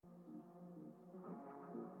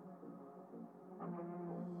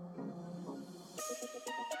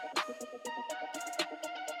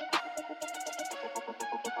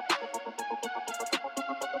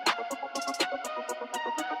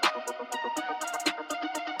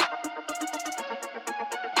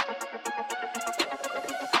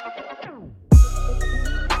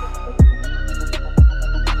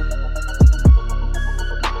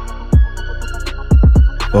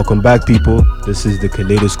Welcome back, people. This is the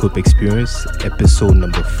Kaleidoscope Experience, episode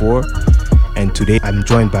number 4. And today I'm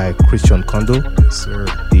joined by Christian Kondo. Yes, sir.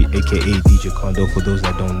 The aka DJ Kondo, for those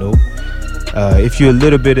that don't know. If you're a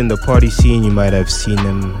little bit in the party scene, you might have seen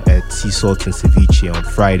him at Sea Salt and Ceviche on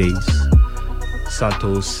Fridays,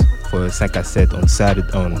 Santos for 5 à 7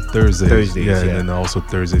 on Thursdays, yeah, and then also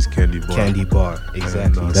Thursdays Candy Bar.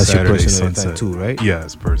 Exactly. And, That's Saturday, your personal Sunset. event too, right? Yeah,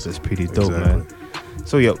 it's personal. That's pretty dope, exactly. man.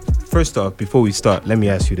 So, yo, first off, before we start, let me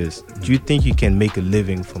ask you this. Do you think you can make a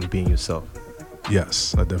living from being yourself?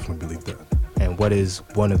 Yes, I definitely believe that. And what is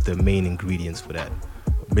one of the main ingredients for that?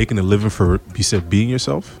 Making a living for, you said being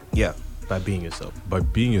yourself? Yeah, by being yourself. By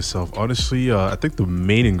being yourself. Honestly, I think the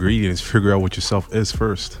main ingredient is figure out what yourself is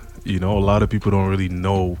first. You know, a lot of people don't really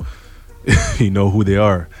know, who they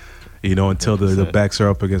are, until the backs are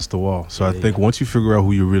up against the wall. So I think once you figure out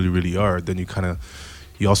who you really, really are, then you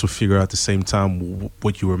also figure out at the same time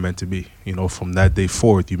what you were meant to be. From that day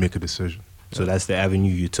forward, you make a decision. So that's the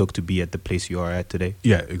avenue you took to be at the place you are at today?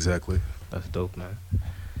 Yeah, exactly. That's dope, man.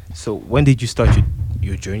 So when did you start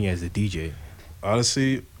your journey as a DJ?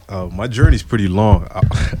 Honestly, my journey's pretty long.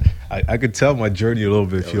 I could tell my journey a little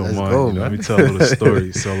bit if you don't mind. Let me tell a little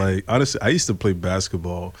story. So, honestly, I used to play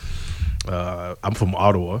basketball. I'm from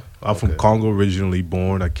Ottawa. I'm from Congo, originally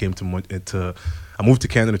born. I moved to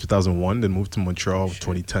Canada in 2001, then moved to Montreal in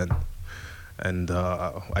 2010. And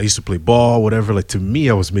I used to play ball, whatever. To me,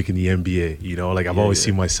 I was making the NBA. I've always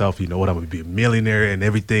seen myself, I'm going to be a millionaire and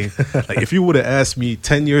everything. If you would have asked me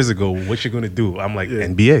 10 years ago, what you going to do? I'm like,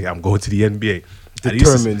 NBA. I'm going to the NBA.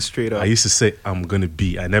 Determined, straight up. I used to say, I'm going to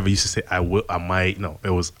be. I never used to say, I will, I might. No,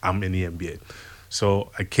 it was, I'm in the NBA.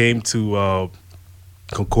 So I came to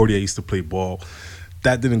Concordia. I used to play ball.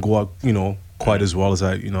 That didn't go out, quite as well as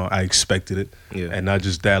I expected it. Yeah. And not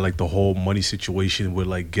just that, the whole money situation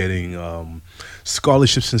with getting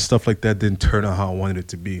scholarships and stuff like that didn't turn out how I wanted it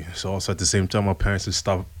to be. So also at the same time, my parents had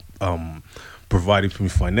stopped providing for me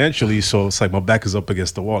financially. So it's my back is up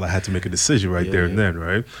against the wall. I had to make a decision there and then,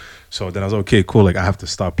 right? So then I was like, okay, cool. I have to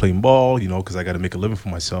stop playing ball, because I got to make a living for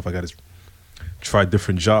myself. I got to try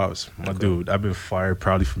different jobs. My dude, I've been fired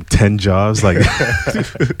probably from 10 jobs.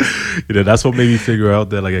 That's what made me figure out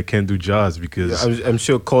that I can't do jobs because I'm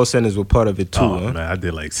sure call centers were part of it too. Man, I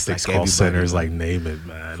did 6 call centers, name it,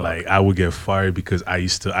 man. I would get fired because I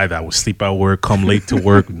used to I would sleep at work, come late to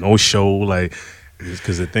work, no show,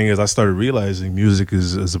 because the thing is, I started realizing music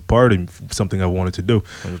is a part of something I wanted to do.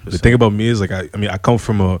 100%. The thing about me is I come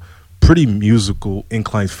from a pretty musical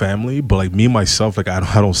inclined family, but me myself, I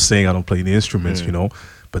don't sing, I don't play the instruments,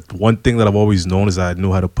 But one thing that I've always known is I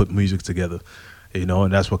knew how to put music together,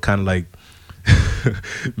 and that's what kind of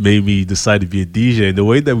made me decide to be a DJ. And the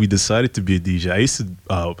way that we decided to be a DJ,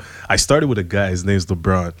 I started with a guy, his name's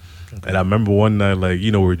LeBron. Okay. And I remember one night,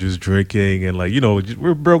 we're just drinking and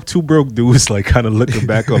we're two broke dudes, kind of looking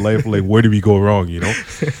back on life, where did we go wrong,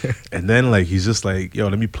 And then he's just yo,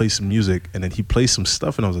 let me play some music. And then he plays some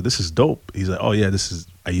stuff and I was like, this is dope. He's like, oh yeah,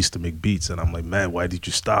 I used to make beats. And I'm like, man, why did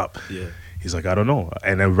you stop? Yeah. He's like, I don't know.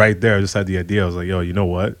 And then right there, I just had the idea. I was like, yo, you know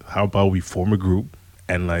what? How about we form a group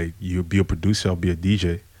and you be a producer, I'll be a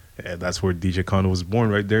DJ. And that's where DJ Kondo was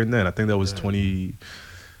born right there and then. I think that was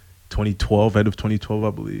 2012, end of 2012, I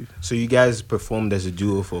believe. So you guys performed as a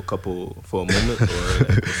duo for a moment? Or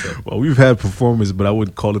Well, we've had performances, but I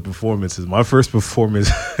wouldn't call it performances. My first performance,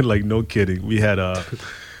 no kidding, we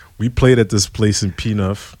played at this place in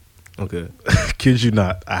P9. Okay. Kid you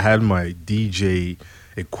not, I had my DJ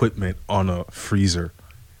equipment on a freezer.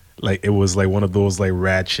 It was one of those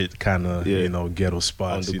ratchet kind of ghetto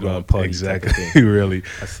spots. Underground party. Exactly. Really.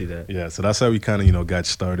 I see that. Yeah, so that's how we kind of got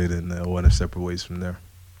started and went our separate ways from there.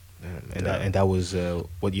 And that was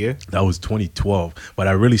what year? That was 2012, but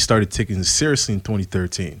I really started taking it seriously in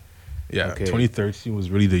 2013. Yeah, okay. 2013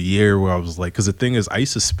 was really the year where I was because the thing is, I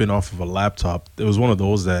used to spin off of a laptop. It was one of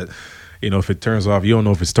those that, if it turns off, you don't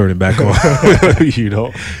know if it's turning back on.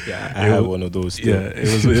 Yeah, I have one of those too. Yeah,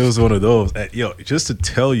 it was one of those. Just to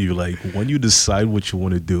tell you, when you decide what you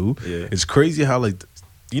want to do, it's crazy how a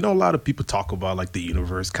lot of people talk about the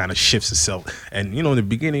universe kind of shifts itself. And, in the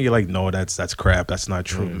beginning, you're like, no, that's crap. That's not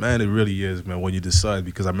true. Man, it really is, man, when you decide.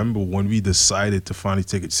 Because I remember when we decided to finally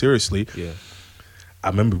take it seriously, I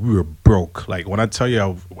remember we were broke. When I tell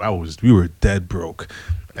you we were dead broke.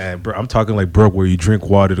 And bro, I'm talking broke where you drink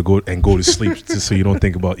water to go to sleep just so you don't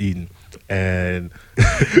think about eating. And,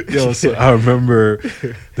 so I remember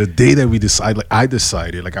the day that we decided, I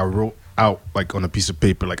I wrote out on a piece of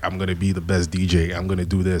paper I'm gonna be the best DJ, I'm gonna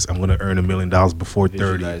do this, I'm gonna earn $1 million before 30.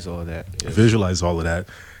 Visualize all that. Yes. Visualize all of that.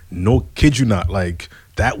 No, kid you not,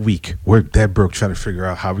 that week we're dead broke trying to figure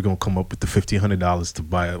out how we're gonna come up with the $1,500 to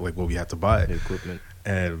buy what we had to buy. The equipment.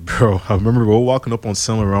 And bro, I remember we were walking up on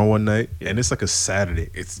Saint Laurent one night, and it's like a Saturday.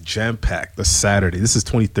 It's jam packed. A Saturday. This is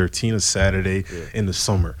 2013, a Saturday in the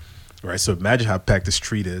summer, right? So imagine how packed the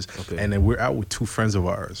street is. Okay. And then we're out with two friends of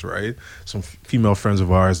ours, right? Some female friends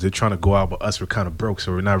of ours. They're trying to go out, but us, we're kind of broke,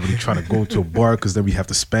 so we're not really trying to go to a bar because then we have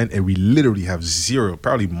to spend, and we literally have zero,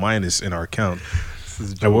 probably minus in our account.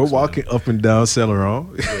 And we're walking up and down Saint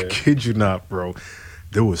Laurent. Kid you not, bro.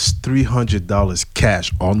 There was $300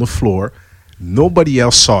 cash on the floor. Nobody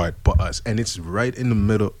else saw it but us, and it's right in the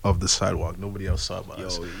middle of the sidewalk. Nobody else saw it but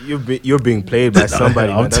us. You're being played by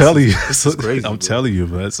somebody. I'm telling you, it's crazy. I'm telling you,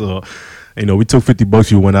 man. So, we took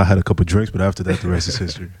 $50. We went out, had a couple drinks, but after that, the rest is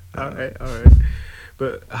history. All right.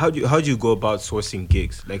 But how do you go about sourcing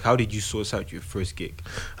gigs? Like, how did you source out your first gig?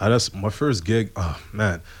 That's my first gig. Oh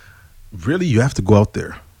man, really, you have to go out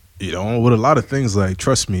there. With a lot of things, like,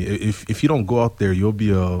 trust me, if you don't go out there, you'll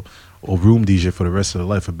be a room DJ for the rest of the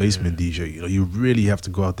life, a basement DJ. You really have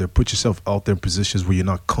to go out there, put yourself out there in positions where you're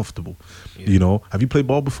not comfortable. Have you played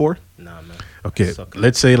ball before? Nah, man. Okay,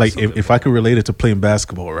 let's say, like, if I could relate it to playing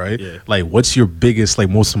basketball, right? Yeah. Like, what's your biggest, like,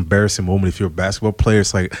 most embarrassing moment if you're a basketball player?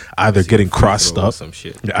 It's like either getting crossed up,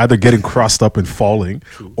 either getting crossed up and falling,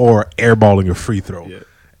 or airballing a free throw. Yeah.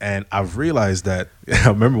 And I've realized that, I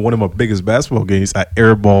remember one of my biggest basketball games, I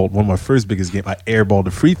airballed, one of my first biggest games, I airballed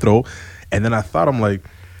a free throw. And then I thought, I'm like,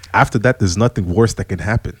 after that, there's nothing worse that can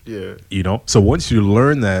happen. Yeah. So once you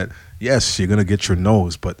learn that, yes, you're going to get your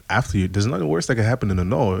no's, but after there's nothing worse that can happen in a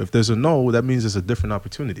no. If there's a no, that means there's a different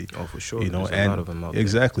opportunity. Oh, for sure. There's and a lot of them out there.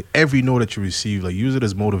 Exactly. Every no that you receive, like, use it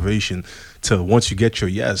as motivation to, once you get your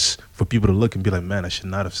yes, for people to look and be like, man, I should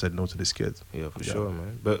not have said no to this kid. Yeah, for sure,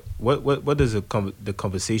 man. But what does the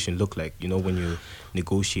conversation look like, when you're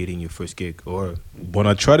negotiating your first gig? Or when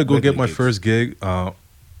I try to go get my first gig,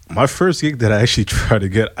 my first gig that I actually tried to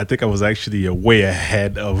get, I think I was actually way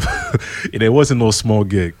ahead of, it wasn't no small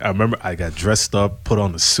gig. I remember I got dressed up, put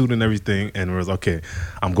on the suit and everything, and it was, okay,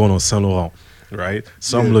 I'm going on Saint Laurent, right?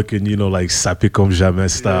 So I'm looking, like Sapé Comme Jamais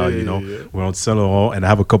style, We're on Saint Laurent, and I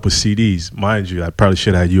have a couple CDs. Mind you, I probably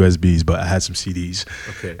should have had USBs, but I had some CDs.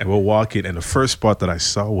 Okay. And we're walking, and the first spot that I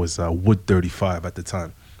saw was Wood 35 at the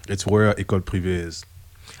time. It's where École Privée is.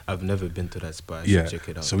 I've never been to that spot. I should check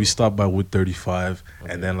it out. So we stopped by Wood 35,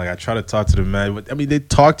 and then, like, I try to talk to the man. But, I mean, they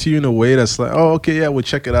talk to you in a way that's like, oh, okay, yeah, we'll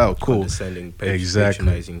check it out. Cool. Condescending,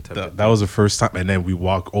 exactly. That was the first time. And then we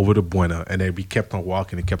walk over to Buena, and then we kept on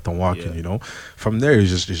walking and kept on walking, From there,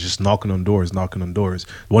 it's just knocking on doors.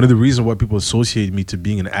 One of the reasons why people associate me to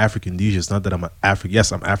being an African DJ is not that I'm an African.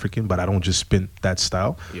 Yes, I'm African, but I don't just spin that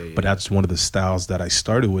style. But that's one of the styles that I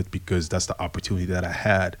started with because that's the opportunity that I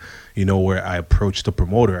had, where I approached the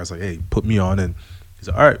promoter. I was like, hey, put me on, and he's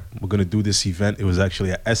like, all right, we're gonna do this event. It was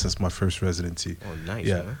actually at Essence, my first residency. Oh, nice.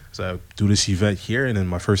 Yeah, man. So I do this event here, and then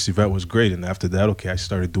my first event was great. And after that, okay, I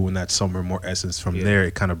started doing that summer more Essence. From there,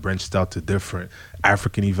 it kind of branched out to different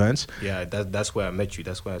African events. Yeah, that's where I met you.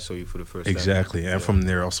 That's where I saw you for the first time. Exactly. And from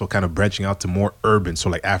there, also kind of branching out to more urban, so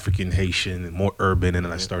like African, Haitian, and more urban. And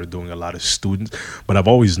then I started doing a lot of students. But I've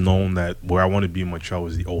always known that where I want to be in Montreal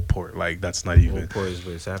was the Old Port. Like, that's not even. Old Port is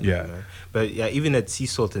where it's happening, man. But yeah, even at Sea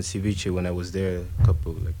Salt and Ceviche, when I was there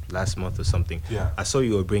last month or something, I saw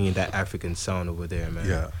you were bringing that African sound over there, man.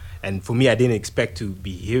 Yeah. And for me, I didn't expect to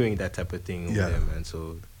be hearing that type of thing over there, man.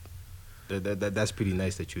 So that's pretty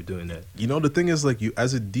nice that you're doing that. The thing is, like, you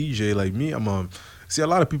as a DJ, like me, see, a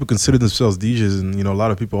lot of people consider themselves DJs, and a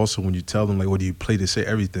lot of people also, when you tell them, like, what do you play, they say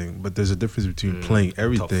everything. But there's a difference between playing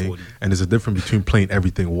everything and there's a difference between playing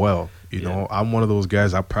everything well. I'm one of those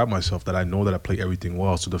guys. I pride myself that I know that I play everything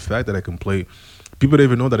well. So the fact that I can play, people don't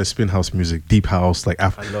even know that I spin house music, deep house. Like,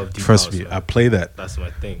 I love deep trust house, me, man. I play that. That's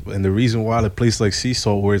my thing. And the reason why a place like Sea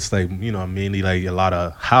Salt, where it's like, mainly like a lot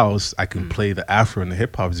of house, I can play the Afro and the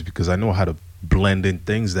hip hop is because I know how to blend in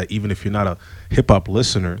things that even if you're not a hip hop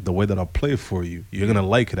listener, the way that I'll play it for you, you're gonna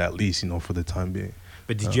like it at least, for the time being.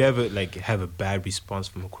 But did you ever have a bad response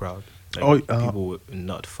from a crowd? Like, people were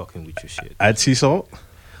not fucking with your shit at Sea Salt?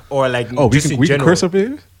 Or like, we can curse over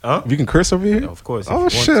here? Huh? We can curse over here? Yeah, of course. Oh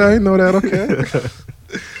shit, I didn't know that.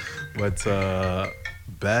 Okay. But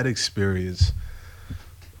bad experience.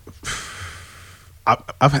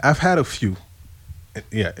 I've had a few.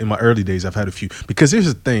 Yeah, in my early days, I've had a few. Because here's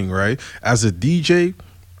the thing, right? As a DJ,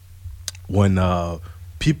 when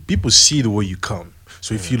people see the way you come.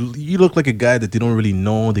 So if you look like a guy that they don't really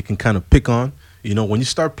know, they can kind of pick on. When you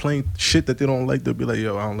start playing shit that they don't like, they'll be like,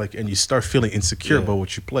 yo, I don't like it. And you start feeling insecure about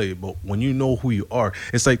what you play. But when you know who you are,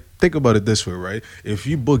 it's like, think about it this way, right? If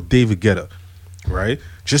you book David Guetta, right?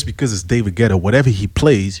 Just because it's David Guetta, whatever he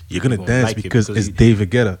plays, you're gonna dance like because it's David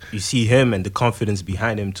Guetta. You see him and the confidence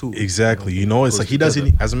behind him too. Exactly. You know, it's like he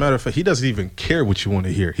doesn't. As a matter of fact, he doesn't even care what you want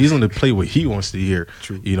to hear. He's gonna play what he wants to hear.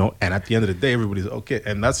 True. You know, and at the end of the day, everybody's okay.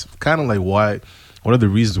 And that's kind of like why one of the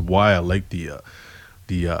reasons why I like the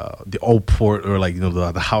old port, or like, you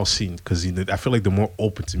know, the house scene, because, you know, I feel like they're more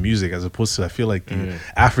open to music, as opposed to, I feel like the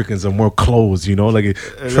Africans are more closed, you know, like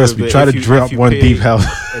trust me, try to drop one deep house,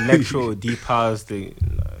 electro deep house, they're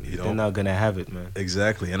not gonna have it, man.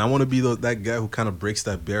 Exactly. And I want to be that guy who kind of breaks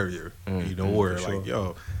that barrier, you know, where like,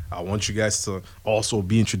 yo, I want you guys to also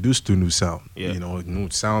be introduced to a new sound. You know, new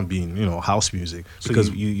sound being, you know, house music. So because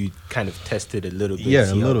you kind of tested a little bit.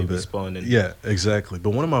 Yeah, a little bit. Responding. Yeah, exactly. But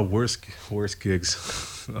one of my worst gigs.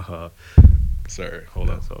 Sorry, hold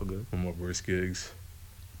on. That's all good. One of my worst gigs.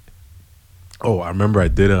 Oh, I remember I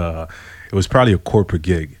did it was probably a corporate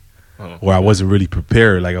gig. Where I wasn't really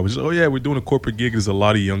prepared. Like, I was, oh yeah, we're doing a corporate gig. There's a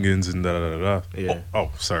lot of youngins and da da da da. Yeah.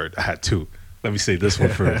 Oh, sorry, I had two. Let me say this one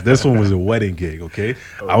first. This one was a wedding gig, okay?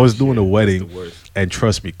 I was doing a wedding, and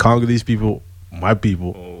trust me, Congolese people, my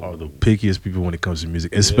people, are the pickiest people when it comes to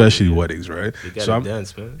music, especially weddings, right? You gotta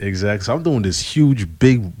dance, man. Exactly. So I'm doing this huge,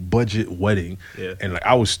 big budget wedding, and like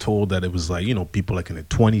I was told that it was like, you know, people like in their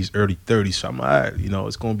 20s, early 30s. So I'm like, you know,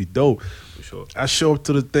 it's gonna be dope. For sure. I show up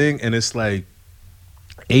to the thing, and it's like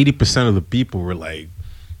 80% of the people were like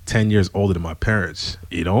 10 years older than my parents,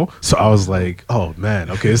 you know? So I was like, oh man,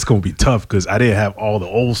 okay, it's gonna be tough, because I didn't have all the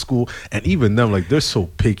old school, and even them, like, they're so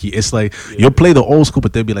picky. It's like, you'll play the old school,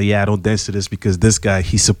 but they'll be like, yeah, I don't dance to this because this guy,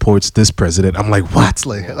 he supports this president. I'm like, what?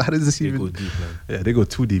 Like, how does this even... They go deep, man. Yeah, they go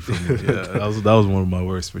too deep for me. Yeah, that was one of my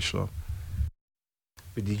worst, for sure.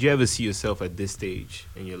 But did you ever see yourself at this stage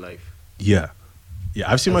in your life? Yeah,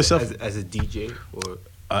 I've seen myself... As a DJ, or...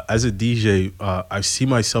 as a DJ, I see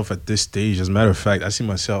myself at this stage. As a matter of fact, I see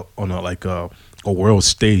myself on a world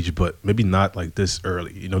stage, but maybe not like this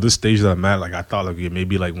early. You know, this stage that I'm at, like I thought, like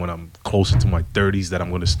maybe like when I'm closer to my 30s, that I'm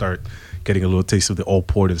going to start getting a little taste of the old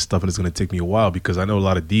port and stuff, and it's going to take me a while, because I know a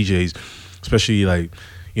lot of DJs, especially like,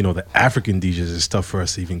 you know, the African DJs, it's tough for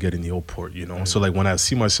us to even get in the old port, you know? So like when I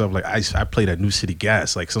see myself, like I played at New City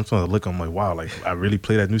Gas, like sometimes I look, I'm like, wow, like I really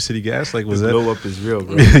played at New City Gas? Like, was the that... blow up is real,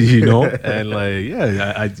 bro. You know? And like,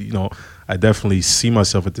 yeah, I you know, I definitely see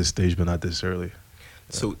myself at this stage, but not this early.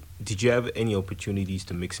 So did you have any opportunities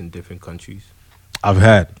to mix in different countries? I've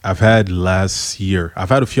had last year. I've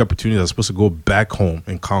had a few opportunities. I was supposed to go back home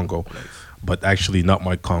in Congo. Nice. But actually not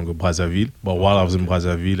my Congo, Brazzaville. But while I was in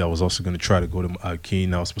Brazzaville, I was also going to try to go to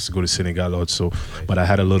Kenya. I was supposed to go to Senegal also. Right. But I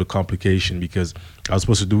had a little complication, because I was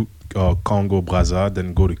supposed to do Congo, Brazza,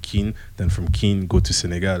 then go to Kin, then from Kin go to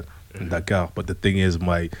Senegal, Dakar. But the thing is,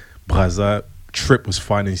 my Brazza trip was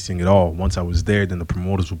financing it all. Once I was there, then the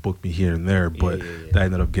promoters would book me here and there. But that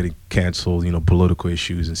ended up getting canceled, you know, political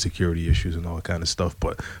issues and security issues and all that kind of stuff.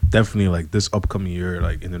 But definitely, like, this upcoming year,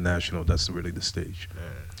 like, international, that's really the stage.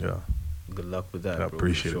 Man. Yeah. Good luck with that, I bro.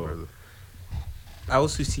 appreciate it, brother. I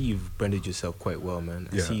also see you've branded yourself quite well, man.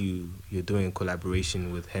 I see you're doing a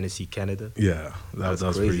collaboration with Hennessy Canada. Yeah, that's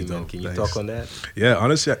crazy, pretty man. dope. Can you talk on that? Yeah,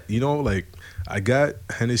 honestly, you know, like, I got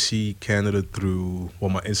Hennessy Canada through,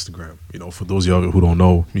 well, my Instagram. You know, for those of y'all who don't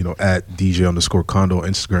know, you know, at DJ_Kondo on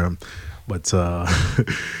Instagram. But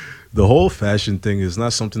the whole fashion thing is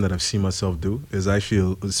not something that I've seen myself do. It's actually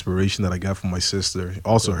an inspiration that I got from my sister.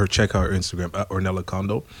 Also, check out her Instagram, at Ornella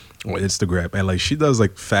Kondo on Instagram. And like, she does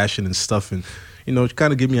like fashion and stuff, and, you know,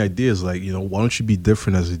 kind of give me ideas like, you know, why don't you be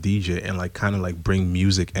different as a DJ and like kind of like bring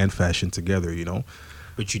music and fashion together, you know?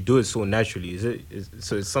 But you do it so naturally.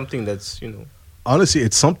 So it's something that's, you know, honestly,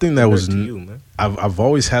 it's something that was you, man. I've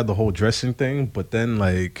always had the whole dressing thing, but then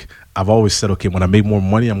like I've always said, okay, when I make more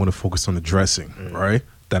money, I'm gonna focus on the dressing, right?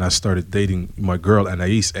 Then I started dating my girl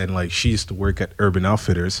Anais, and like she used to work at Urban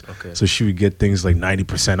Outfitters, so she would get things like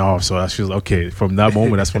 90% off. So I was like, okay, from that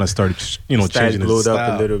moment, that's when I started, you know, changing the style.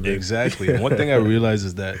 Up a little bit. Exactly. And one thing I realized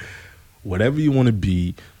is that whatever you want to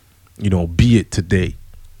be, you know, be it today.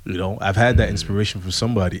 You know, I've had that inspiration from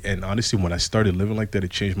somebody, and honestly, when I started living like that,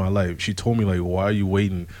 it changed my life. She told me, like, why are you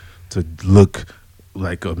waiting to look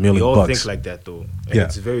like $1 million? We all bucks? think like that, though. And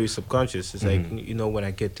it's very subconscious. It's like, you know, when I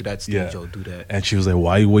get to that stage, I'll do that. And she was like,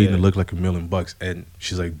 why are you waiting to look like $1 million bucks? And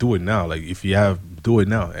she's like, do it now. Like, if you have, do it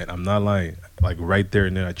now. And I'm not lying. Like, right there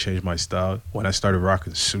and then I changed my style. When I started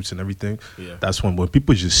rocking suits and everything, that's when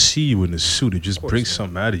people just see you in the suit, it just brings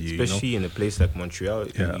something out of you. Especially you know? in a place like Montreal,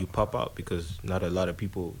 you pop out because not a lot of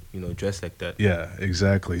people, you know, dress like that. Yeah,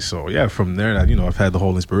 exactly. So, yeah, from there, you know, I've had the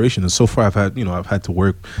whole inspiration. And so far, I've had to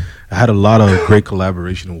work. I had a lot of great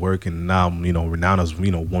collaboration and work. And now I'm, you know, renowned as,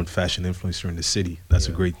 you know, one fashion influencer in the city. That's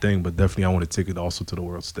a great thing. But definitely I want to take it also to the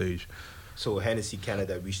world stage. So Hennessy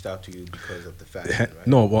Canada reached out to you because of the fashion, right?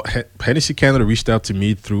 No, well, Hennessy Canada reached out to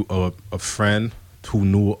me through a friend who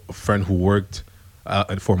knew a friend who worked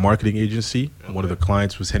for a marketing agency. Okay. One of the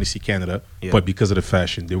clients was Hennessy Canada, but because of the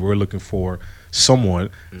fashion, they were looking for someone.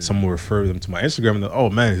 Someone referred them to my Instagram, and oh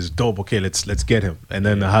man, he's dope. Okay, let's get him. And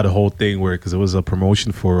then I had a whole thing where, because it was a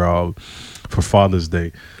promotion for Father's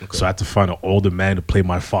Day, so I had to find an older man to play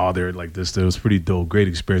my father. Like this, it was pretty dope, great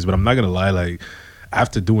experience. But I'm not gonna lie, like,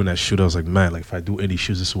 after doing that shoot, I was like, man, like if I do any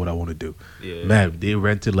shoots, this is what I want to do. Yeah. Man, they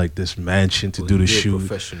rented like this mansion to do the shoot.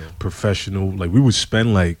 Professional. Like we would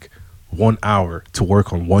spend like 1 hour to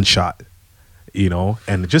work on one shot, you know,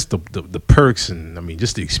 and just the perks, and I mean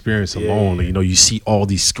just the experience alone. Yeah. You know, you see all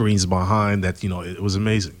these screens behind that. You know, it was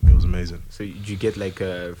amazing. It was amazing. So did you get like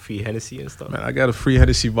a free Hennessy and stuff? Man, I got a free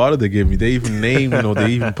Hennessy bottle they gave me. They even named, you know,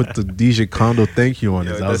 they even put the DJ Kondo thank you on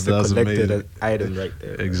it. That was amazing. Item right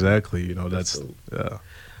there. Exactly. You know, that's yeah.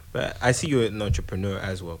 But I see you're an entrepreneur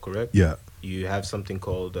as well, correct? Yeah. You have something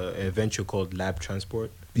called a venture called Lab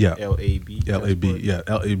Transport. Yeah. LAB. Yeah.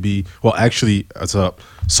 LAB. Well, actually, as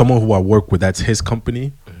someone who I work with, that's his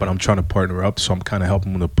company, but I'm trying to partner up. So I'm kind of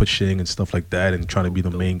helping with the pushing and stuff like that, and trying to be the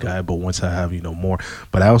main guy. But once I have, you know, more.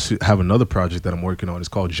 But I also have another project that I'm working on. It's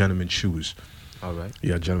called Gentleman Shoes. All right.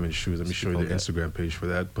 Yeah, Gentleman Shoes. Let me show you the Instagram page for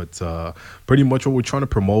that. But pretty much what we're trying to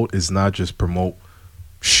promote is not just promote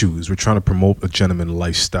shoes. We're trying to promote a gentleman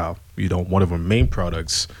lifestyle. You know, one of our main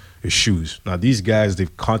products is shoes. Now, these guys,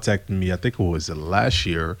 they've contacted me, I think it was last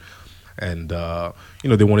year, and, you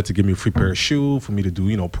know, they wanted to give me a free pair of shoes for me to do,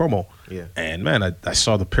 you know, promo. Yeah. And, man, I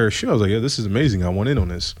saw the pair of shoes. I was like, yeah, this is amazing. I want in on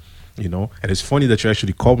this, you know. And it's funny that you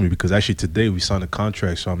actually called me, because actually today we signed a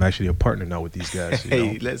contract, so I'm actually a partner now with these guys.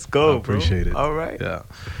 Hey, let's go, I appreciate it. All right. Yeah.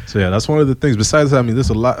 So, yeah, that's one of the things. Besides that, I mean, there's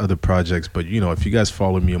a lot of other projects, but, you know, if you guys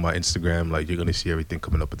follow me on my Instagram, like, you're going to see everything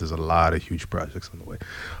coming up, but there's a lot of huge projects on the way.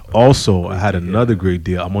 Also, I had another great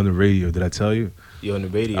deal. I'm on the radio. Did I tell you? You're on the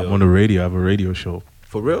radio? I'm on the radio. I have a radio show.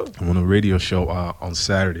 For real? I'm on a radio show on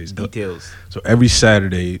Saturdays. Details. So every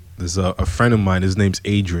Saturday, there's a friend of mine. His name's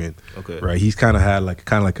Adrian. Okay. Right. He's kind of had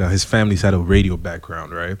his family's had a radio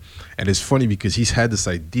background, right? And it's funny because he's had this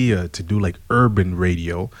idea to do like urban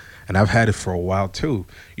radio, and I've had it for a while too.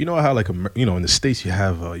 You know how in the States you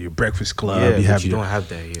have your Breakfast Club. Yeah, you don't have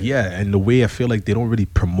that here. Yeah, and the way I feel like they don't really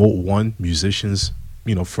promote musicians,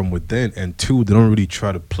 you know, from within, and two, they don't really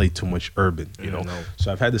try to play too much urban, you know. No.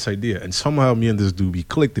 So I've had this idea, and somehow me and this dude, we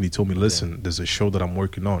clicked, and he told me, listen, there's a show that I'm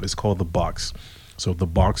working on. It's called The Box. So The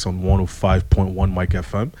Box on 105.1 Mic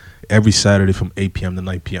FM every Saturday from 8 p.m. to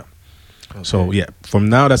 9 p.m. Okay. So yeah, from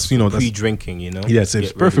now that's pre-drinking, you know. Yes,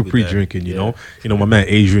 it's perfect pre-drinking, you know. You know, my man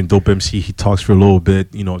Adrian, dope MC, he talks for a little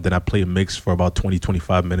bit, you know. Then I play a mix for about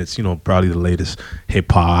 20-25 minutes, you know, probably the latest hip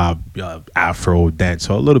hop, Afro, dance,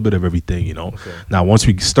 so a little bit of everything, you know. Okay. Now once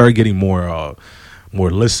we start getting more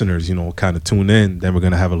listeners, you know, kind of tune in, then we're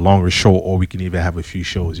gonna have a longer show, or we can even have a few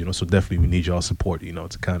shows, you know. So definitely we need y'all support, you know,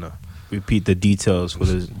 to kind of repeat the details for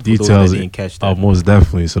those that didn't catch that. Most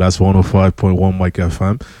definitely. So that's 105.1 Mic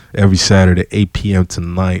FM every Saturday, 8 p.m. to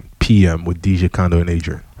 9 p.m. with DJ Kondo and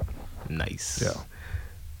Adrian. Nice. Yeah.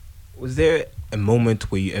 Was there a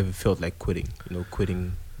moment where you ever felt like quitting? You know,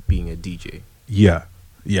 quitting being a DJ? Yeah.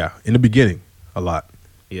 In the beginning, a lot.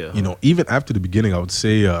 Yeah. You know, even after the beginning, I would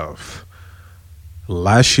say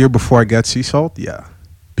last year before I got Sea Salt, yeah.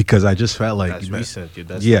 Because I just felt like... That's recent.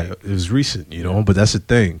 It was recent, you know, but that's the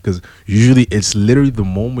thing. Because usually it's literally the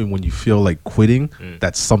moment when you feel like quitting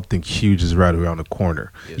that something huge is right around the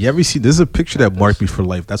corner. Yes. You ever see... There's a picture that marked me for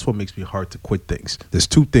life. That's what makes me hard to quit things. There's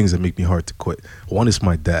two things that make me hard to quit. One is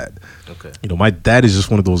my dad. Okay. You know, my dad is just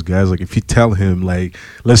one of those guys, like, if you tell him, like,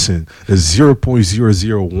 listen, there's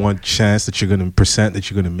 0.001 chance that you're going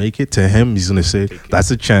to make it, to him, he's going to say, that's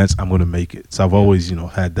a chance, I'm going to make it. So I've always, you know,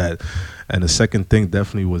 had that. And the second thing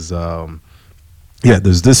definitely was,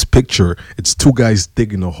 there's this picture. It's two guys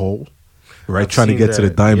digging a hole, right? Trying to get to the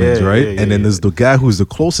diamonds, right? And then there's the guy who's the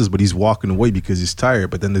closest, but he's walking away because he's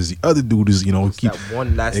tired. But then there's the other dude who's, you know, that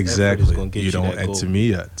one last effort is gonna get you know, that and goal.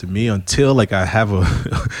 to me, until like I have a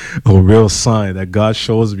real sign that God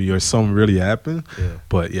shows me or something really happened. Yeah.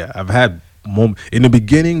 But yeah, I've had moments in the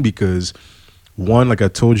beginning because one, like I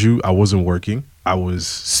told you, I wasn't working. I was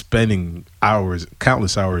spending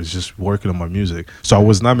countless hours just working on my music. So I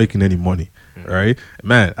was not making any money, right?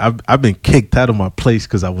 Man, I've been kicked out of my place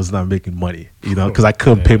because I was not making money, you know, because I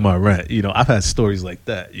couldn't pay my rent. You know, I've had stories like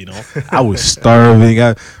that, you know. I was starving,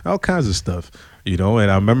 all kinds of stuff, you know. And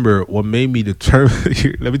I remember what made me determine,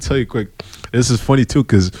 let me tell you quick. This is funny, too,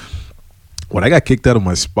 because when I got kicked out of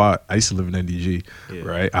my spot, I used to live in NDG,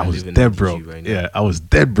 right? I was dead broke. Right now. Yeah, I was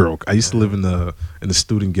dead broke. I used to live in the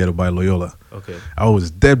student ghetto by Loyola. Okay. I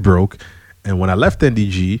was dead broke, And when I left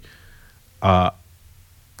NDG,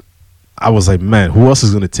 I was like, man, who else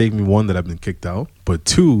is going to take me? One, that I've been kicked out. But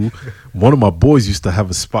two, one of my boys used to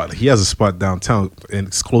have a spot. He has a spot downtown, and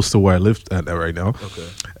it's close to where I live at right now. Okay.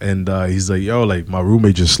 And he's like, yo, like, my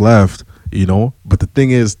roommate just left, you know. But the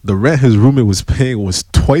thing is, the rent his roommate was paying was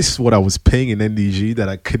twice what I was paying in NDG that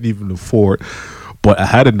I couldn't even afford. But I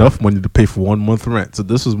had enough money to pay for 1 month rent. So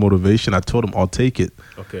this was motivation. I told him, I'll take it.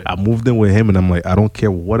 Okay. I moved in with him, and I'm like, I don't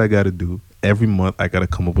care what I got to do. Every month, I got to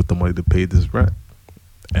come up with the money to pay this rent.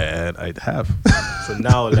 And I'd have. So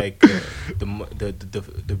now, like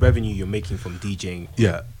the revenue you're making from DJing,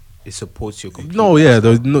 yeah, it supports your complete. No, yeah,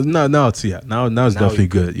 now it's definitely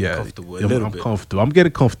good. Yeah, comfortable, I'm comfortable. I'm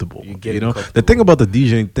getting comfortable. You're getting comfortable. The thing about the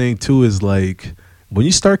DJing thing too is like, when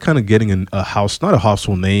you start kind of getting a house, not a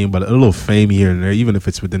household name, but a little fame here and there, even if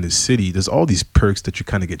it's within the city, there's all these perks that you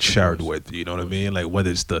kind of get showered with. You know what I mean? Like whether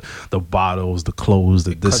it's the bottles, the clothes,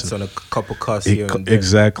 the this, cuts on a couple costs here and there.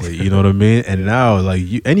 Exactly. You know what I mean? And now, like,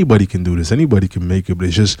 anybody can do this. Anybody can make it. But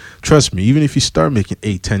it's just, trust me, even if you start making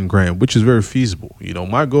 8-10 grand, which is very feasible. You know,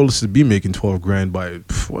 my goal is to be making 12 grand by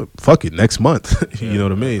fuck it, next month. You know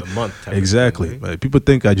what I mean? A month. Exactly. Thing, right? Like, people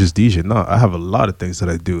think I just DJ. No, I have a lot of things that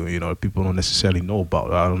I do. You know, people don't necessarily know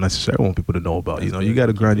about. I don't necessarily want people to know about. You know, you got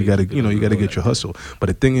to grind. You got to get your hustle. But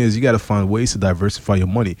the thing is, you got to find ways to diversify your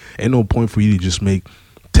money. Ain't no point for you to just make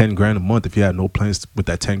 10 grand a month if you had no plans with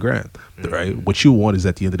that 10 grand, right? What you want is,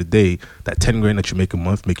 at the end of the day, that 10 grand that you make a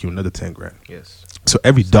month make you another 10 grand. Yes. So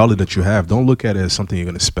every dollar that you have, don't look at it as something you're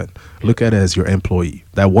going to spend. Look at it as your employee.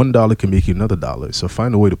 That $1 can make you another dollar. So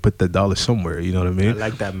find a way to put that dollar somewhere. You know what I mean? I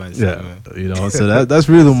like that mindset, man. You know, so that's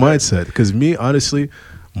really the mindset. Because me, honestly,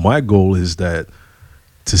 my goal is that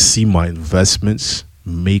to see my investments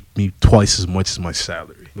make me twice as much as my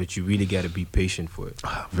salary. But you really got to be patient for it.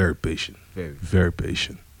 Very patient. Very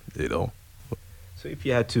patient. You know. So if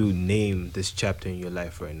you had to name this chapter in your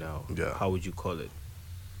life right now, how would you call it?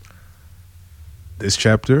 This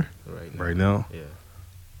chapter? Right now? Yeah.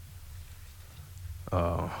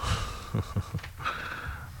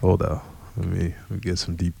 Hold on. Let me get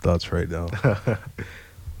some deep thoughts right now.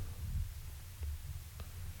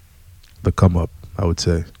 The come up, I would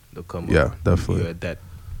say. The come up. Yeah, definitely. You're at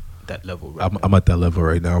that level right now. I'm at that level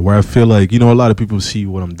right now where I feel like, you know, a lot of people see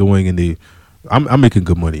what I'm doing and I'm making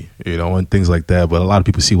good money, you know, and things like that. But a lot of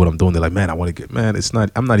people see what I'm doing. They're like, man, I want to get, man,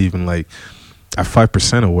 I'm not even like at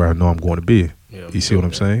 5% of where I know I'm going to be. Yeah, you see what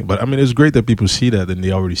I'm saying? But I mean, it's great that people see that and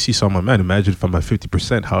they already see. So I'm like, man, imagine if I'm at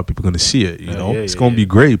 50%, how are people going to see it? You know, it's going to be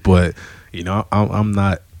great, but you know,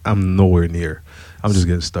 I'm nowhere near. I'm just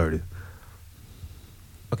getting started.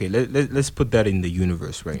 Okay, let's put that in the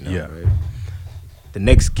universe right now, Yeah. right? The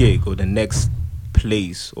next gig or the next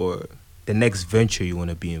place or the next venture you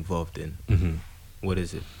want to be involved in, what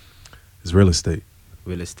is it? It's real estate.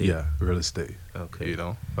 Real estate? Yeah, real estate. Okay. You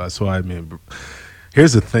know, that's why I mean,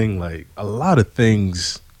 here's the thing, like, a lot of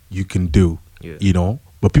things you can do, you know,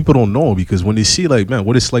 but people don't know because when they see, like, man,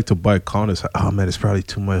 what it's like to buy a condo, it's like, oh, man, it's probably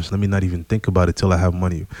too much. Let me not even think about it till I have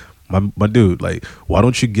money. My dude, like, why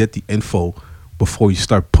don't you get the info before you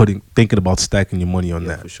start thinking about stacking your money on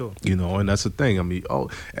that? For sure. You know, and that's the thing. I mean,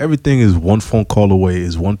 everything is one phone call away,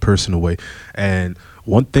 is one person away. And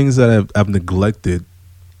one thing that I've neglected,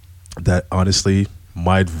 that honestly,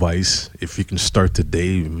 my advice, if you can start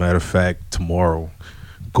today, matter of fact, tomorrow,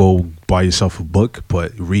 go buy yourself a book,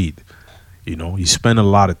 but read. You know, you spend a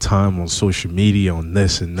lot of time on social media, on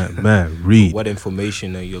this and that. Man, read. What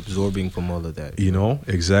information are you absorbing from all of that? You know,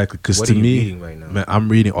 exactly. Because what to are you me, reading right now? man, I'm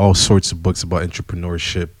reading all sorts of books about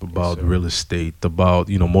entrepreneurship, about real estate, about,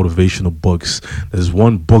 you know, motivational books. There's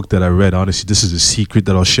one book that I read, honestly, this is a secret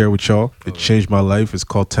that I'll share with y'all. It changed my life. It's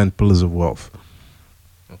called 10 Pillars of Wealth.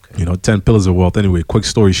 You know, 10 Pillars of Wealth. Anyway, quick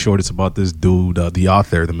story short, it's about this dude, the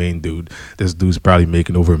author, the main dude. This dude's probably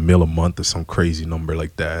making over $1 million a month or some crazy number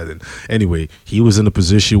like that. And anyway, he was in a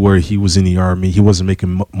position where he was in the army. He wasn't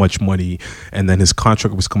making much money. And then his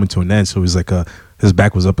contract was coming to an end. So it was like his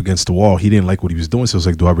back was up against the wall. He didn't like what he was doing. So it was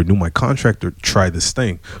like, do I renew my contract or try this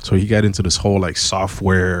thing? So he got into this whole like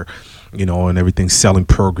software, you know, and everything, selling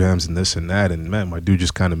programs and this and that. And man, my dude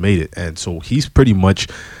just kind of made it. And so he's pretty much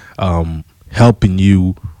helping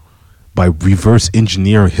you by reverse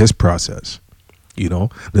engineering his process. You know,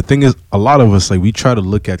 the thing is, a lot of us, like, we try to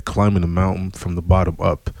look at climbing a mountain from the bottom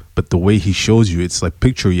up, but the way he shows you, it's like,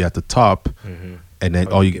 picture you at the top, and then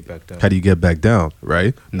how do you get back down,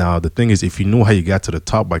 right? Now, the thing is, if you know how you got to the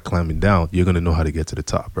top by climbing down, you're going to know how to get to the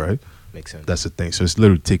top, right? Makes sense. That's the thing. So it's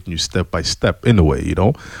literally taking you step by step in a way, you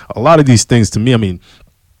know? A lot of these things, to me, I mean,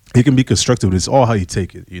 it can be constructive. It's all how you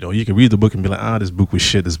take it. You know, you can read the book and be like, this book was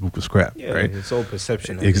shit. This book was crap. Yeah, right? it's all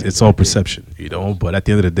perception. It's all perception, you know. But at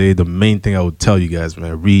the end of the day, the main thing I would tell you guys,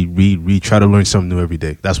 man, read. Try to learn something new every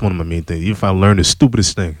day. That's one of my main things. Even if I learn the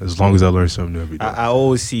stupidest thing, as long as I learn something new every day. I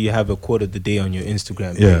always see you have a quote of the day on your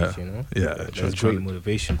Instagram page, you know? Yeah. That's great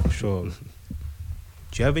motivation for sure. Do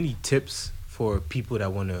you have any tips for people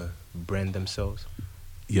that want to brand themselves?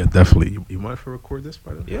 Yeah, definitely. You mind if I record this,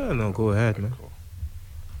 by the way? Yeah, no, go ahead, man. Cool.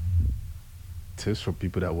 Tips for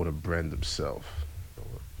people that want to brand themselves.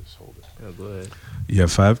 Just hold it. Yeah, go ahead. Yeah,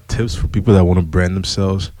 5 tips for people that want to brand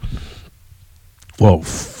themselves. Well,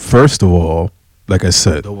 first of all, like I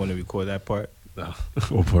said, Don't want to record that part.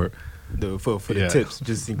 what part? For the tips,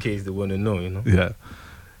 just in case they want to know, you know. Yeah.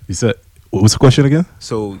 You said, what was the question again?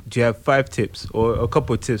 So, do you have 5 tips or a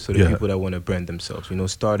couple of tips for the people that want to brand themselves? You know,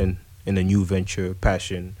 starting in a new venture,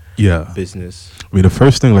 passion, business. I mean, the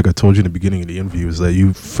first thing, like I told you in the beginning of the interview, is that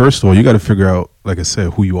you, first of all, you got to figure out, like I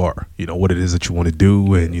said, who you are, you know, what it is that you want to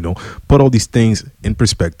do, and, you know, put all these things in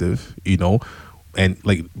perspective, you know, and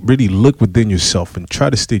like really look within yourself and try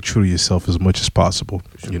to stay true to yourself as much as possible,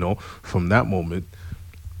 you know. From that moment,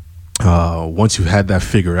 once you've had that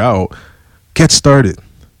figured out, get started,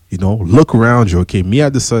 you know, look around you. Okay, me, I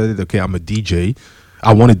decided, okay, I'm a DJ.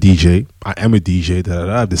 I want to DJ. I am a DJ.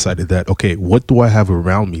 I've decided that, okay, what do I have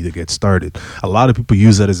around me to get started? A lot of people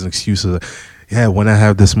use that as an excuse of, yeah, when I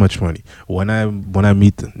have this much money, when I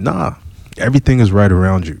meet them. Nah, everything is right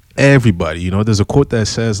around you. Everybody, you know, there's a quote that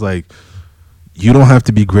says, like, you don't have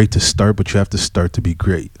to be great to start, but you have to start to be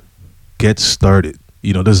great. Get started.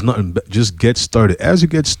 You know, there's nothing, just get started. As you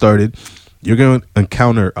get started, you're going to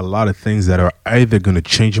encounter a lot of things that are either going to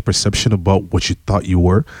change your perception about what you thought you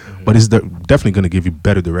were, but it's definitely going to give you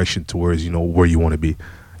better direction towards, you know, where you want to be.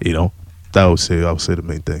 You know, I would say the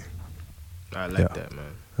main thing. I like that,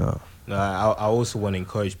 man. No, I also want to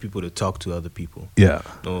encourage people to talk to other people. Yeah.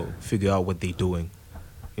 You know, figure out what they're doing.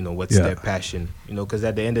 You know, what's their passion. You know, because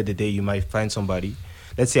at the end of the day, you might find somebody.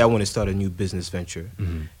 Let's say I want to start a new business venture,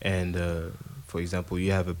 and for example,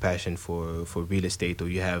 you have a passion for real estate, or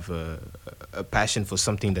you have a passion for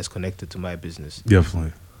something that's connected to my business.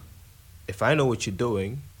 Definitely. If I know what you're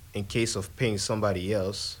doing, in case of paying somebody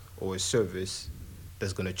else or a service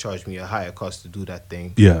that's going to charge me a higher cost to do that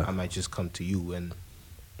thing, I might just come to you and,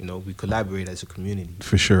 you know, we collaborate as a community.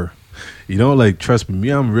 For sure. You know, like, trust me,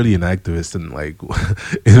 I'm really an activist, and like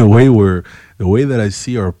in a way where the way that I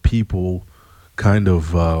see our people kind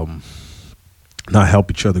of not help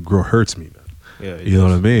each other grow hurts me, man. Yeah, you know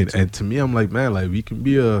what I mean? And to me, I'm like, man, like, we can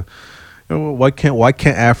be why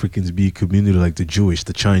can't Africans be a community like the Jewish,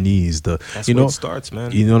 the Chinese, That's where it starts,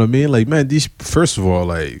 man. You know what I mean? Like, man, these, first of all,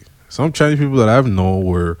 like, some Chinese people that I've known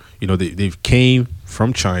were, you know, they've came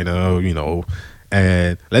from China, you know,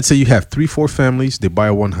 and let's say you have 3-4 families, they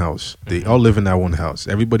buy one house. They all live in that one house.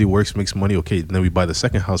 Everybody works, makes money. Okay, then we buy the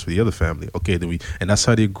second house for the other family. Okay, and that's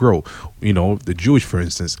how they grow. You know, the Jewish, for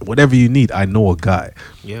instance, whatever you need, I know a guy.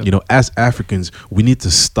 Yeah. You know, as Africans, we need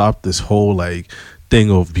to stop this whole like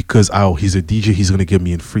thing of, because he's a DJ, he's gonna get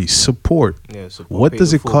me in free. Support. Yeah, support. What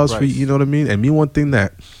does it cost for you? You know what I mean? And me, one thing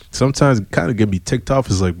that sometimes kind of get me ticked off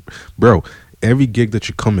is like, bro, every gig that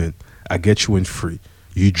you come in, I get you in free.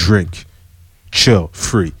 You drink. Chill,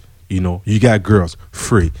 free. You know, you got girls,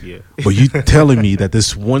 free. Yeah. But you telling me that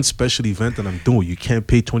this one special event that I'm doing, you can't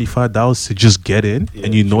pay $25 to just get in,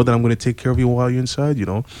 and you know that I'm going to take care of you while you're inside, you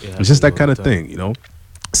know? Yeah, it's just that kind of thing, you know?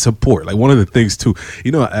 Support. Like, one of the things, too,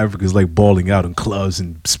 you know how Africa's like balling out in clubs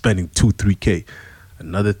and spending $2-3K.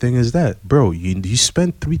 Another thing is that, bro, you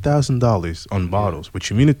spend $3,000 on bottles, but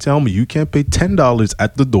you mean to tell me you can't pay $10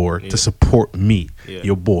 at the door to support me,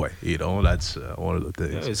 your boy? You know, that's one of the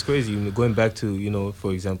things. Yeah, it's crazy. Going back to, you know,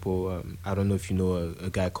 for example, I don't know if you know a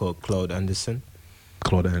guy called Claude Anderson.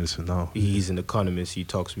 Claude Anderson, no. He's an economist. He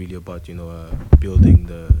talks really about, you know, building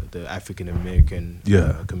the African American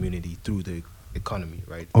community through the economy,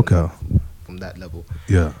 right? Okay. From that level.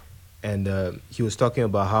 Yeah. And he was talking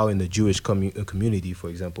about how in the Jewish community, for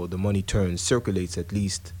example, the money circulates at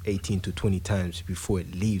least 18 to 20 times before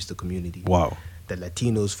it leaves the community. Wow. The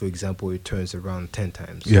Latinos, for example, it turns around 10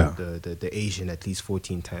 times. Yeah. The Asian at least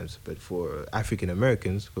 14 times. But for African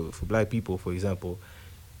Americans, for black people, for example,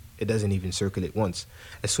 it doesn't even circulate once.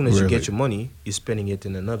 As soon as you get your money, you're spending it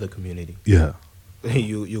in another community. Yeah.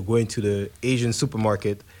 You're going to the Asian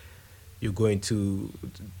supermarket, you're going to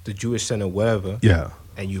the Jewish center, whatever. Yeah.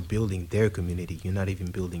 And you're building their community. You're not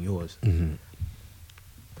even building yours. Mm-hmm.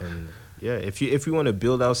 And Yeah, if we want to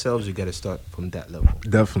build ourselves, you got to start from that level.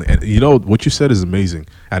 Definitely. And you know, what you said is amazing.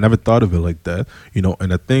 I never thought of it like that. You know,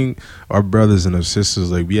 and I think our brothers and our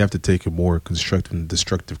sisters, like, we have to take it more constructive and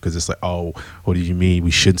destructive, because it's like, oh, what do you mean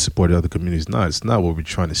we shouldn't support other communities? No, it's not what we're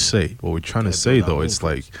trying to say. What we're trying to say, though, it's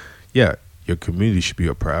like, yeah, your community should be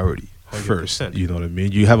a priority 100%. first. You know what I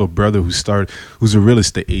mean? You have a brother who's a real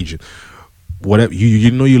estate agent. Whatever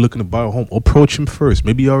you know, you're looking to buy a home, approach him first.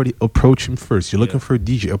 Maybe you already approach him first. You're looking for a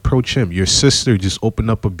DJ, approach him. Your sister just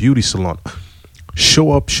opened up a beauty salon.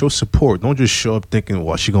 Show up, show support. Don't just show up thinking,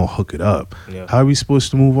 well, she gonna hook it up. Yeah. How are we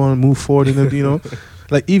supposed to move forward? And you know,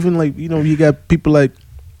 like, even like, you know, you got people like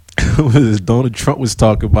Donald Trump was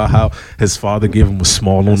talking about how his father gave him a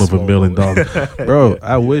small loan of $1 million. Bro,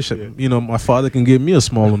 I wish, you know, my father can give me a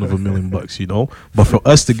small loan of $1 million, you know. But for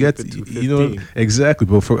us to get, you know, exactly.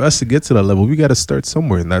 But for us to get to that level, we got to start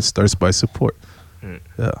somewhere, and that starts by support.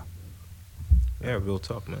 Yeah. Yeah, real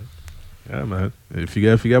talk, man. Yeah, man. If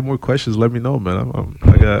you got more questions, let me know, man.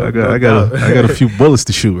 I got a few bullets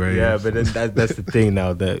to shoot right here. Yeah, but then that's the thing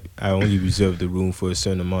now, that I only reserve the room for a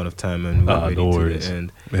certain amount of time, and we're ready to the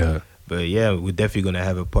end. Yeah. But yeah, we're definitely gonna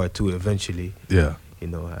have a part 2 eventually. Yeah. You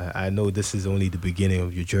know, I know this is only the beginning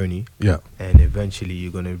of your journey. Yeah. And eventually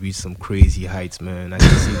you're gonna reach some crazy heights, man. I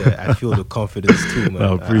can see that. I feel the confidence too, man.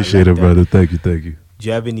 I appreciate it, brother. Thank you. Do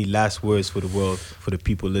you have any last words for the world, for the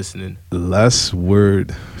people listening? Last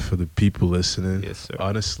word for the people listening. Yes, sir.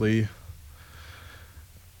 Honestly,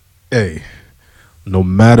 hey, no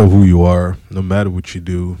matter who you are, no matter what you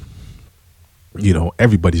do, you know,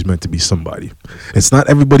 everybody's meant to be somebody. It's not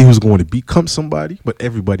everybody who's going to become somebody, but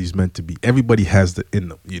everybody's meant to be. Everybody has the in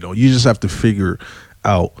them. You know, you just have to figure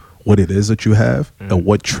out what it is that you have and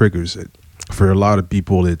what triggers it. For a lot of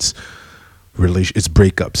people, it's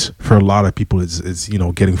breakups. For a lot of people, it's you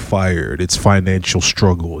know, getting fired. It's financial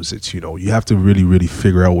struggles. It's, you know, you have to really, really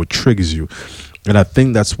figure out what triggers you. And I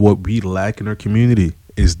think that's what we lack in our community,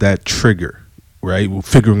 is that trigger. Right, we're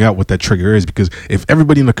figuring out what that trigger is, because if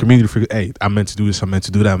everybody in the community figure, hey, I'm meant to do this, I'm meant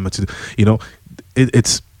to do that, I'm meant to do, you know,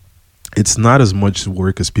 it's not as much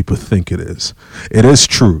work as people think it is. It is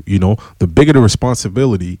true, you know, the bigger the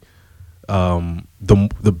responsibility,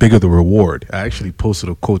 the bigger the reward. I actually posted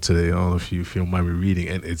a quote today. I don't know if you don't mind me reading,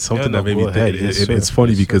 and it's something that made me think. It's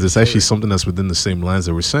funny because it's actually something that's within the same lines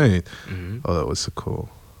that we're saying. Oh, what's the quote?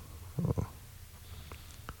 Oh.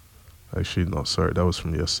 Actually, no, sorry, that was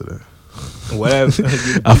from yesterday. Whatever.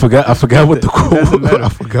 I forgot what the quote. I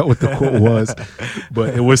forgot what the quote was,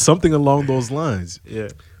 but it was something along those lines. Yeah,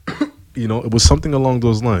 you know, it was something along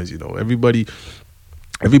those lines. You know, everybody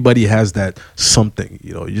has that something.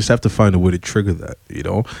 You know, you just have to find a way to trigger that. You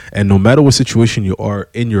know, and no matter what situation you are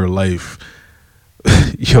in your life,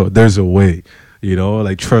 yo, there's a way. You know,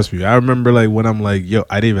 like, trust me. I remember, like, when I'm like, yo,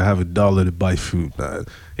 I didn't even have $1 to buy food, man.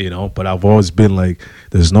 You know, but I've always been like,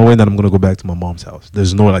 there's no way that I'm going to go back to my mom's house.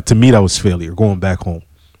 There's no, like, to me, that was failure, going back home.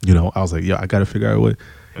 You know, I was like, yo, I got to figure out a way.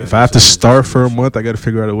 If I have to starve for a month, I got to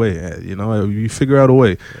figure out a way. You know, you figure out a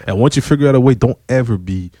way. And once you figure out a way, don't ever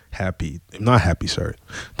be happy. Not happy, sorry.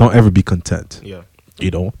 Don't ever be content. Yeah. You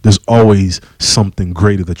know, there's always something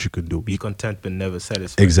greater that you can do. Be content but never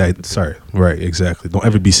satisfied. Exactly. Sorry. Right. Exactly. Don't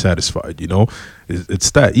ever be satisfied. You know, it's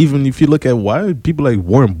that. Even if you look at why people like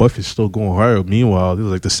Warren Buffett still going higher, meanwhile, he's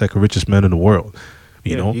like the second richest man in the world.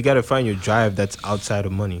 You know, you got to find your drive that's outside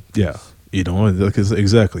of money. Yeah. You know,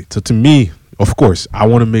 exactly. So to me, of course, I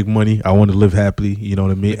want to make money. I want to live happily. You know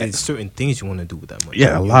what I mean? But there's certain things you want to do with that money.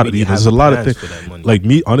 Yeah, there's a lot of things. Like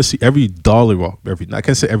me, honestly, every dollar, I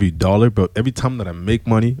can't say every dollar, but every time that I make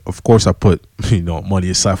money, of course, I put, you know, money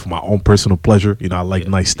aside for my own personal pleasure. You know, I like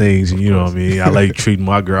nice things, and you know what I mean? I like treating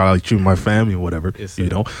my girl, I like treating my family, or whatever, you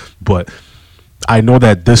know? But I know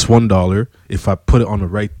that this $1, if I put it on the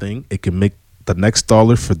right thing, it can make the next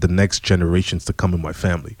dollar for the next generations to come in my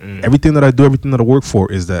family. Everything that I do, everything that I work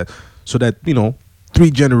for is that, so that, you know, 3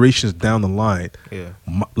 generations down the line,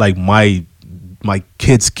 like my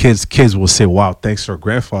kids will say, wow, thanks to our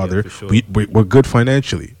grandfather, sure. we're good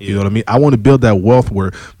financially. You know what I mean? I want to build that wealth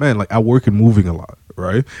where, man, like, I work in moving a lot,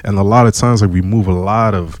 right? And a lot of times, like, we move a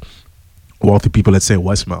lot of wealthy people, let's say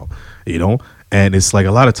Westmount, you know? And it's like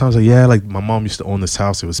a lot of times, like, yeah, like, my mom used to own this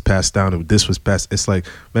house. It was passed down. This was passed. It's like,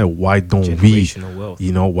 man, why don't we,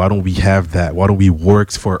 you know, why don't we have that? Why don't we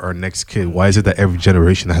work for our next kid? Why is it that every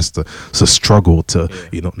generation has to struggle to,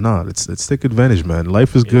 you know, let's take advantage, man.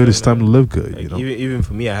 Life is good. It's time to live good, like, you know? Even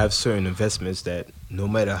for me, I have certain investments that no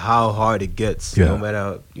matter how hard it gets, no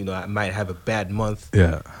matter, you know, I might have a bad month,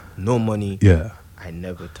 no money, I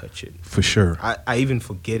never touch it. For sure. I even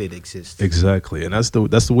forget it exists. Exactly. And that's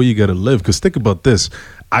the way you got to live. Because think about this.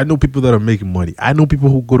 I know people that are making money. I know people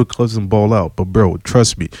who go to clubs and ball out. But, bro,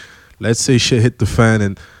 trust me. let's say shit hit the fan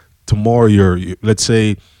and tomorrow let's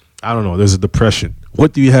say, I don't know, there's a depression.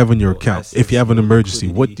 What do you have in your account? If you have an emergency,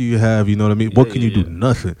 what do you have? You know what I mean? What can you do?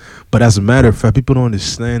 Nothing. But as a matter of fact, people don't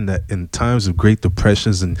understand that in times of great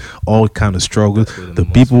depressions and all kind of struggles, the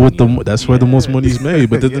people with that's where the most money is made.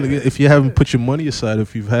 But then again, if you haven't put your money aside,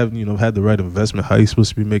 if you've had the right investment, how are you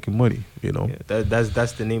supposed to be making money? You know,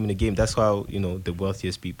 that's the name of the game. That's how the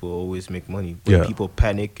wealthiest people always make money. When people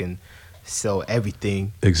panic and sell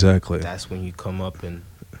everything, exactly. That's when you come up and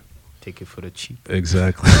take it for the cheap.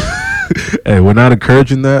 Exactly. Hey, we're not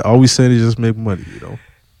encouraging that. All we saying is just make money,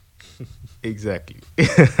 Exactly.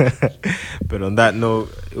 But on that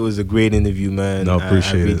note, it was a great interview, man. No,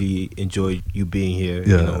 appreciate it. I really enjoyed you being here,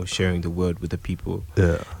 sharing the word with the people.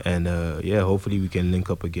 Yeah. And hopefully we can link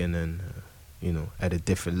up again and at a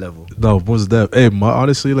different level. No, what's that? Hey,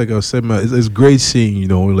 honestly, like I said, man, it's great seeing,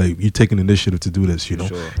 like you taking initiative to do this,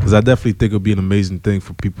 because I definitely think it'll be an amazing thing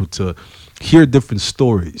for people to hear different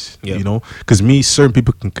stories, because certain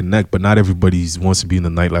people can connect, but not everybody wants to be in the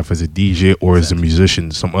nightlife as a DJ or as a musician.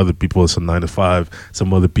 Some other people it's a 9 to 5.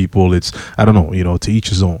 Some other people it's, I don't know, to each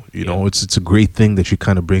his own. It's a great thing that you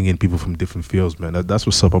kind of bring in people from different fields, man. That's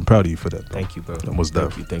what's up. I'm proud of you for that, bro. Thank you, bro.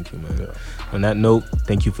 Thank you, man. On that note,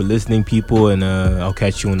 thank you for listening, people, and I'll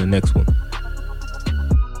catch you on the next one.